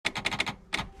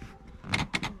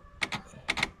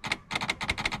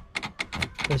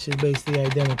which is basically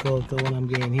identical to what I'm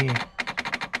getting here.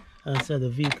 As I said, the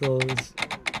vehicle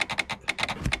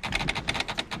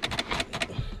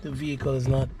is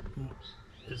not,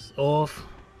 it's off,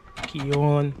 key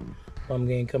on, I'm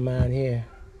getting command here.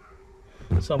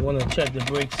 So I'm going to check the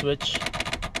brake switch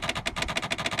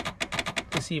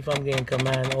to see if I'm getting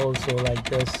command also like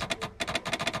this.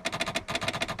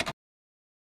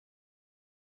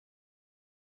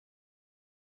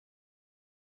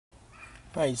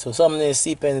 Right, so something is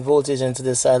seeping voltage into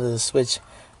the side of the switch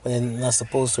when it's not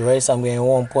supposed to, right? So I'm getting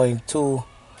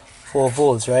 1.24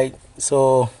 volts, right?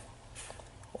 So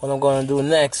what I'm going to do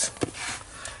next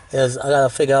is I got to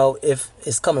figure out if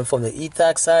it's coming from the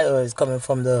ETAC side or it's coming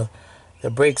from the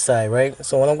brake side, right?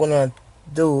 So what I'm going to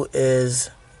do is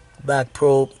back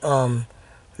probe,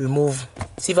 remove,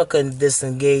 see if I can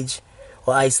disengage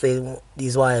or isolate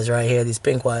these wires right here, these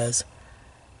pink wires,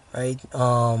 right?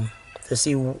 To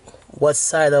see what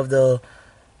side of the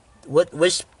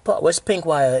which pink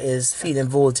wire is feeding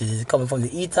voltage. Is it coming from the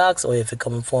ETACs, or if it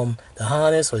coming from the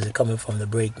harness, or is it coming from the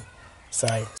brake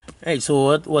side? Right,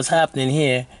 so what's happening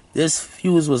here, this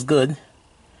fuse was good,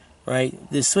 right?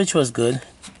 This switch was good,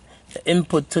 the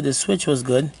input to the switch was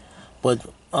good, but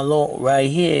along right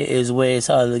here is where it's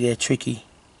hard to get tricky.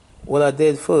 What I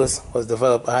did first was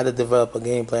I had to develop a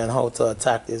game plan how to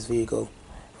attack this vehicle,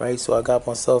 right? So I got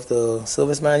myself the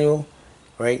service manual,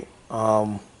 right?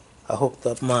 I hooked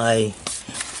up my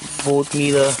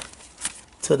voltmeter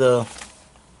to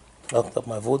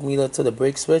the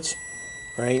brake switch,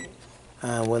 right?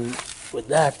 And with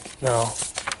that, now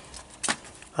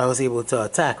I was able to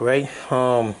attack, right?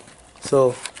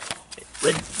 So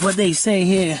what they say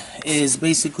here is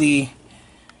basically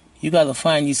you gotta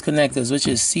find these connectors, which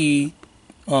is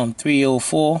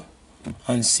C304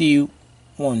 and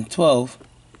C112,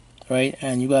 right?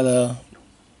 And you gotta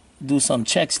do some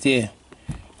checks there,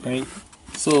 right?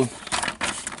 So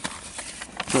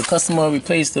the customer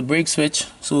replaced the brake switch,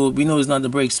 so we know it's not the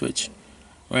brake switch,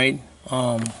 right?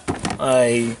 What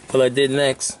I did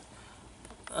next,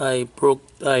 I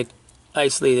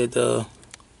isolated the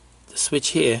switch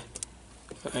here,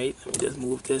 right? Let me just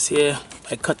move this here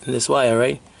by cutting this wire,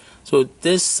 right? So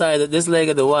this leg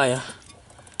of the wire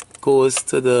goes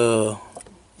to the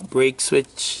brake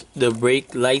switch, the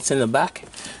brake lights in the back,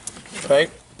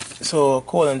 right? So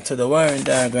according to the wiring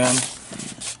diagram,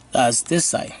 that's this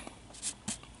side,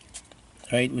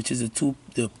 right, which is the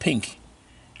pink,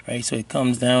 right? So it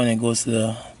comes down and goes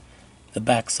to the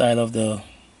back side of the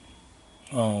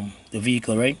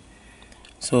vehicle, right?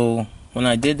 So when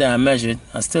I did that, I measured,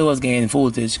 I still was getting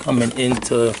voltage coming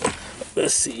into,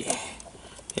 let's see,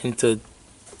 into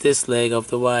this leg of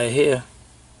the wire here,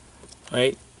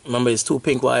 right? Remember, it's two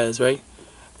pink wires, right?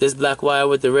 This black wire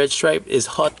with the red stripe is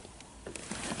hot,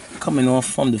 coming off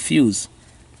from the fuse,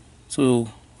 so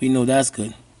we know that's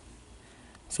good.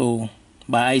 So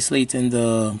by isolating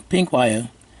the pink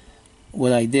wire,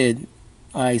 what I did,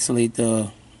 I isolate the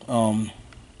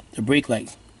brake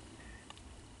light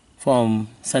from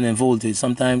sending voltage.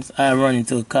 Sometimes I run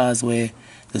into cars where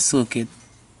the circuit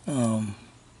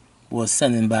was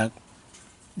sending back,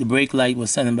 the brake light was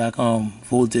sending back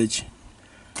voltage,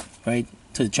 right,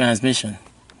 to the transmission,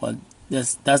 but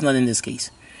that's not in this case,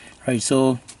 right?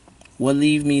 So what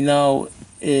leave me now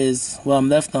is, what I'm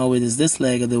left now with is this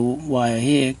leg of the wire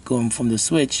here going from the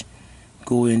switch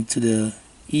going to the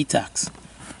ETACs,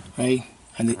 right?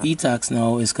 And the ETACs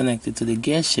now is connected to the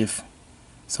gear shift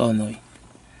solenoid,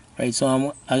 right?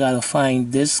 So I gotta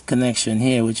find this connection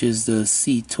here, which is the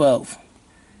C12,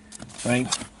 right?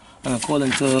 And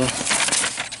according to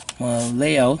my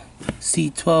layout,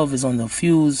 C12 is on the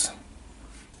fuse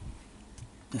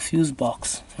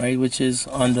box, right, which is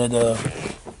under the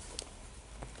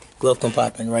glove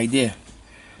compartment right there.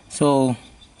 So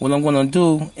what I'm gonna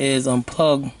do is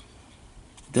unplug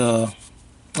the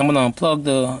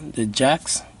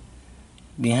jacks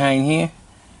behind here,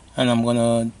 and I'm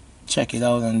gonna check it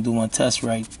out and do my test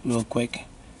right real quick,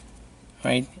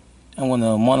 right? I'm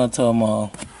gonna monitor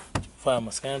my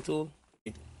scan tool.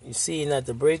 You see that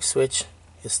the brake switch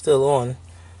is still on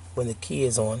when the key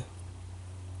is on,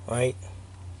 right?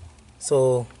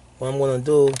 So what I'm gonna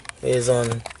do is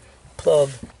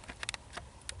unplug.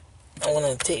 I'm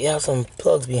gonna have some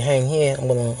plugs behind here. I'm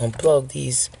gonna unplug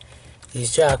these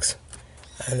jacks,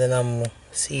 and then I'm gonna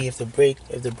see if the brake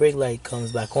light come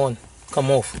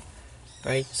off,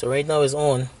 right? So right now it's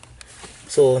on.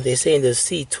 So they're saying the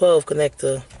C12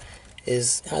 connector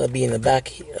is how to be in the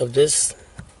back of this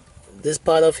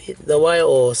part of the wire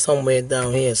or somewhere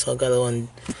down here. So I gotta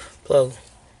unplug.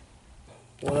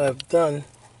 What I've done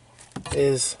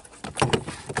is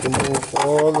remove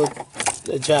all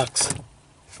the jacks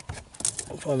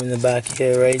from in the back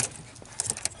here, right?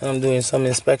 And I'm doing some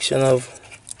inspection of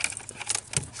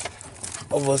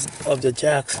the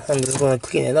jacks. I'm just gonna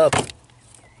clean it up.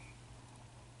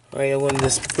 Right, I'm gonna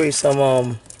just spray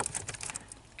some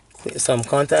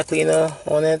contact cleaner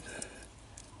on it.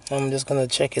 I'm just gonna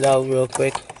check it out real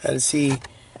quick and see,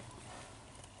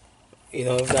 you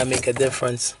know, if that make a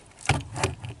difference.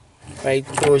 Right,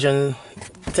 corrosion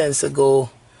tends to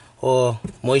go, or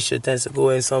moisture tends to go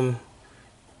in some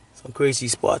crazy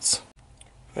spots.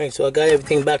 Right, so I got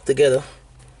everything back together,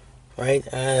 right,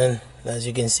 and as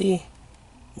you can see,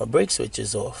 my brake switch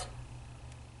is off.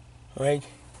 Right,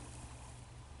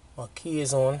 my key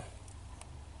is on,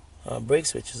 brake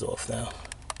switch is off now.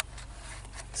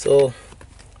 So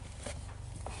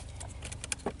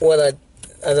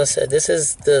as I said, this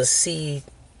is the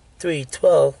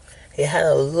C312. It had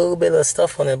a little bit of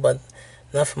stuff on it, but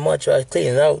not much. I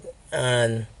cleaned it out,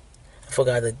 and I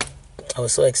forgot it. I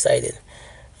was so excited.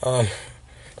 I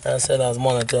said I was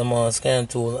monitoring my scan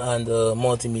tool and the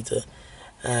multimeter,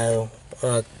 and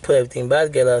when I put everything back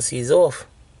together, I see it's off.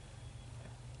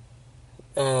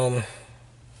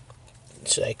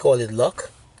 Should I call it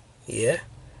luck? Yeah.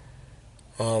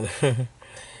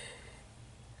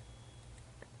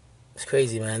 It's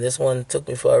crazy, man. This one took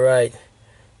me for a ride.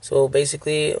 So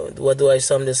basically, what do I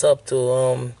sum this up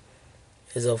to?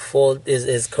 Is a fault,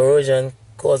 is corrosion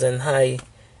causing high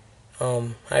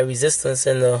resistance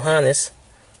in the harness,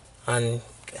 and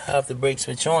have the brake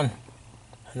switch on,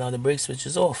 and now the brake switch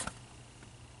is off.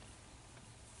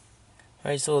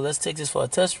 Alright, so let's take this for a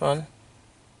test run.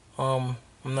 I'm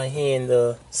not hearing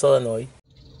the solenoid.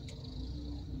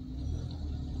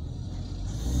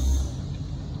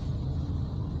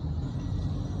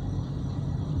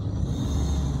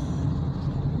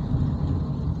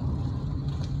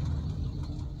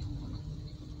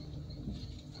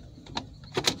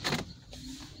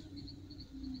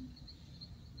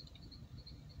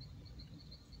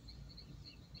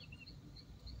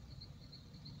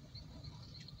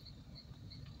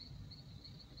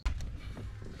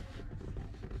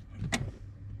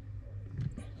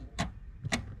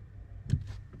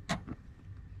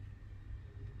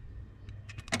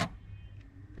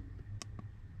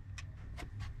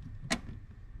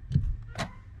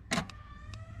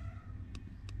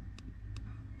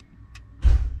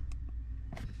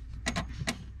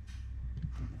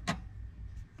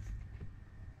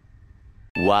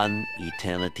 One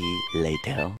eternity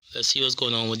later. Let's see what's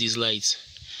going on with these lights.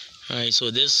 Alright, so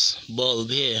this bulb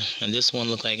here and this one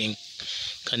look like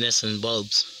incandescent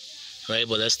bulbs, right?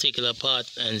 But let's take it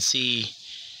apart and see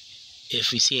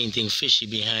if we see anything fishy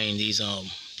behind these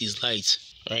lights,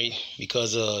 right?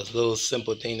 Because a little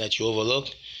simple thing that you overlook,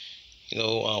 you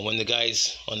know, when the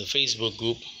guys on the Facebook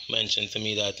group mentioned to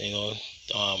me that, you know,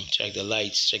 check the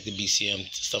lights, check the BCM,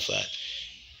 stuff like that,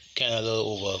 kind of a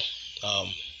little over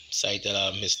sight that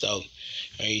I missed out,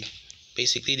 right?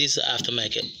 Basically, these are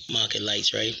aftermarket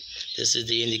lights, right? This is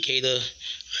the indicator.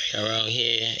 Right around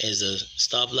here is the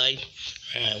stop light.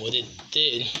 And what it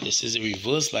did, this is the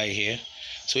reverse light here.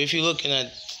 So if you're looking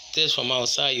at this from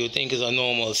outside, you think it's a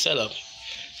normal setup,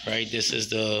 right? This is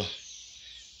the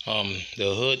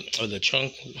hood or the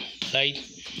trunk light.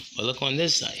 But look on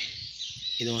this side,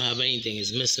 you don't have anything.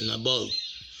 It's missing a bulb,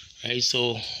 right?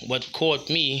 So what caught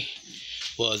me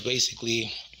was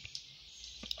basically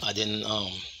I didn't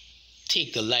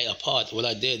take the light apart. What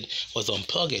I did was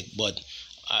unplug it, but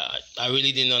I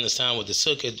really didn't understand what the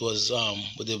circuit was,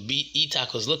 what the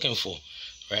ETAC was looking for,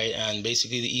 right? And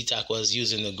basically the ETAC was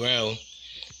using the ground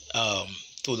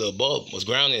through the bulb, was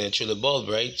grounding it through the bulb,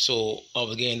 right? So I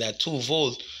was getting that 2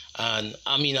 volt, and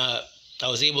I mean I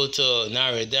was able to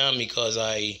narrow it down because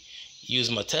I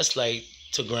used my test light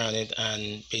to ground it,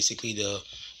 and basically the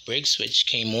brake switch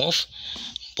came off.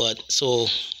 But so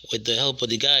with the help of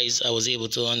the guys, I was able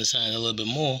to understand a little bit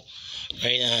more,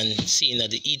 right? And seeing that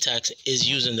the ETAC is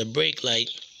using the brake light.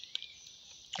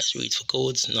 Let's read for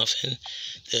codes, nothing.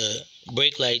 The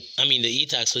brake light, I mean the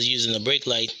ETAC was using the brake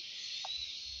light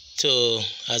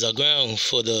as a ground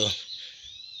for the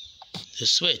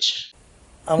switch.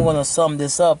 I'm gonna sum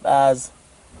this up as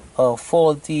a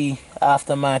faulty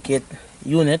aftermarket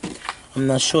unit. I'm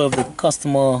not sure if the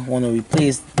customer want to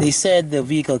replace. They said the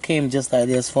vehicle came just like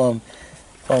this from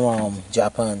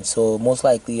Japan, so most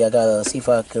likely I gotta see if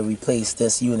I can replace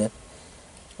this unit,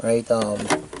 right?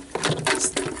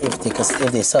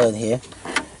 If they sell it here.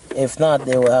 If not,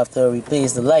 they will have to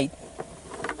replace the light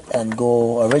and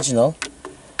go original,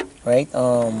 right?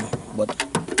 But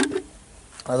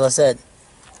as I said,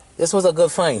 this was a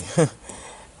good find.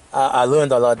 I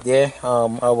learned a lot there.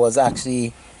 I was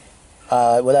actually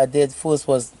what I did first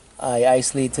was I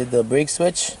isolated the brake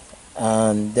switch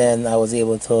and then I was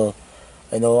able to,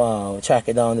 track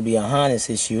it down to be a harness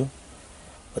issue.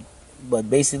 But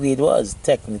basically, it was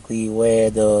technically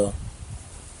where the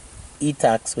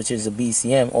ETAX, which is a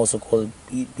BCM, also called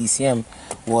BCM,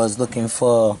 was looking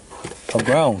for a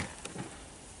ground.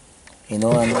 And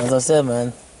as I said,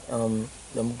 man,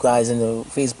 them guys in the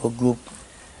Facebook group,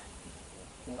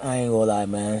 I ain't gonna lie,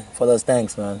 man. For us,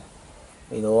 thanks, man.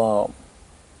 We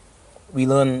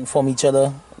learn from each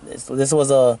other. This was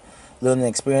a learning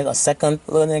experience, a second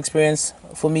learning experience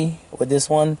for me with this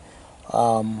one.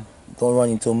 Don't run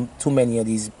into too many of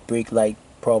these brake light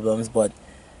problems, but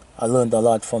I learned a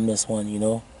lot from this one.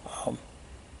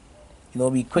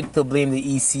 Be quick to blame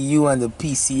the ECU and the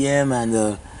PCM and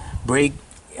the brake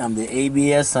and the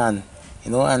ABS and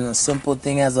a simple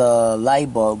thing as a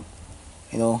light bulb.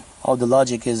 How the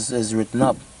logic is written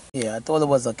up. Yeah, I thought it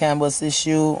was a canvas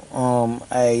issue.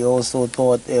 I also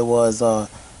thought it was a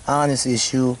harness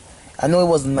issue. I know it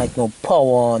wasn't like no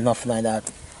power or nothing like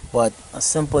that, but a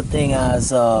simple thing as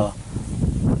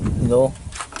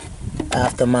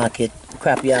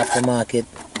crappy aftermarket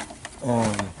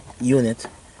unit,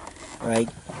 right?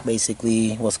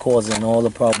 Basically was causing all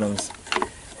the problems,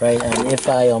 right? And if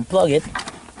I unplug it,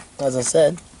 as I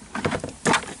said,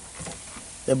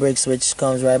 the brake switch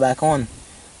comes right back on.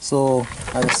 So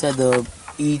as I said, the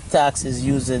E-Tax is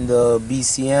using the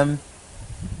BCM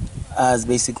as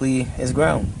basically its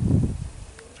ground,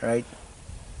 right?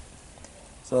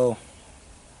 So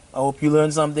I hope you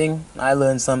learned something. I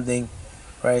learned something,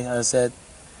 right? As I said,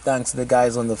 thanks to the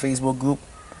guys on the Facebook group,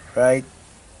 right?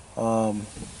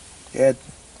 Yeah,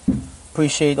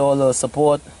 appreciate all the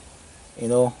support.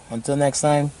 Until next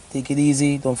time, take it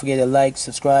easy. Don't forget to like,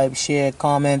 subscribe, share,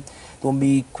 comment. Don't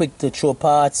be quick to throw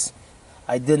parts.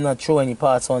 I did not throw any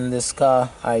parts on this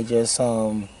car. I just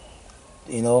was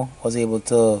able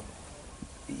to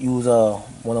use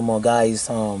one of my guys.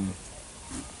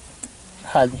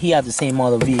 He had the same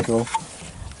model vehicle,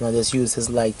 and I just used his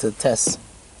light to test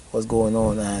what's going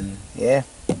on, and yeah,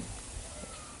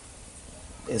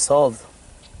 it's solved.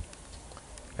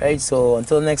 Right, so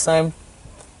until next time,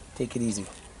 take it easy.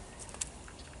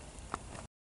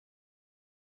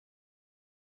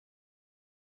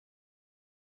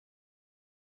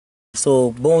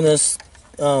 So bonus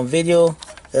video,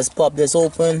 let's pop this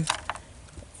open.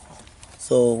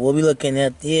 So what we're looking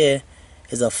at here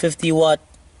is a 50 watt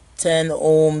 10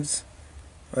 ohms,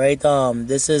 right?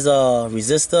 This is a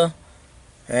resistor,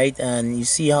 right? And you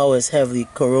see how it's heavily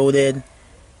corroded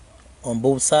on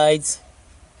both sides,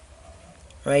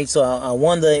 right? So I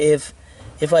wonder if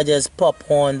I just pop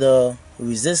on the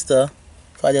resistor,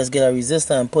 if I just get a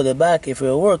resistor and put it back, if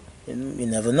it'll work. You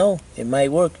never know, it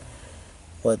might work.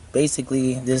 But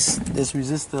basically this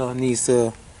resistor needs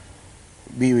to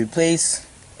be replaced,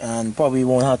 and probably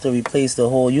won't have to replace the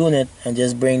whole unit and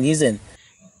just bring these in.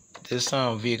 This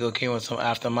vehicle came with some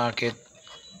aftermarket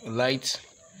lights,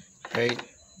 right?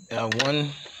 One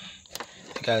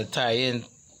got to tie in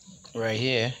right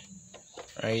here,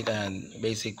 right? And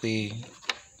basically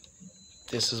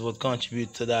this is what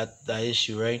contributes to that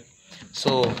issue, right?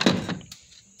 So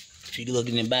if you look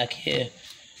in the back here,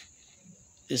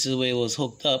 this is where it was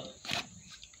hooked up,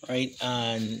 right?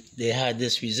 And they had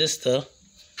this resistor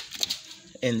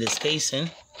in this casing,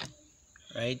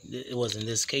 right? It was in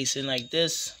this casing like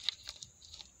this,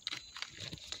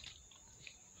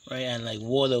 right? And like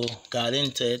water got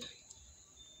into it.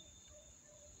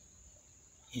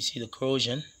 You see the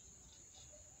corrosion.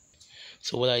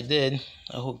 So what I did,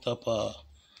 I hooked up a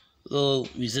little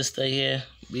resistor here,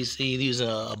 basically using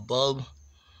a bulb,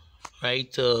 right,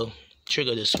 to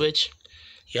trigger the switch.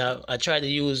 I tried to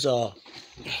use a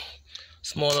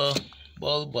smaller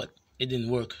bulb, but it didn't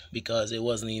work because it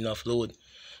wasn't enough load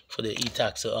for the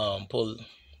E-Tax to pull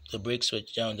the brake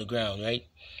switch down the ground, right?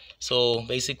 So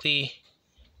basically,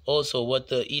 also what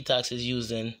the E-Tax is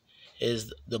using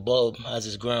is the bulb as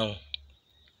its ground.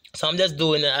 So I'm just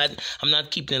doing that. I'm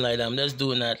not keeping it like that. I'm just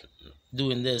doing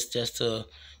this just to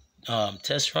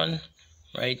test run,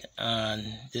 right? And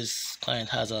this client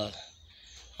has a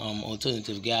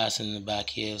alternative gas in the back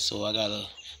here, so I gotta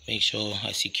make sure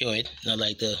I secure it, not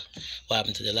like what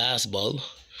happened to the last bulb,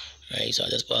 right? So I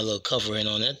just put a little covering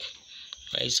on it,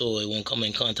 right, so it won't come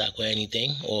in contact with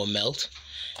anything or melt,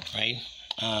 right?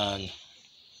 And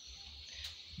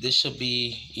this should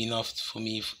be enough for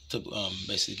me to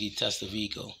basically test the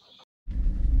vehicle.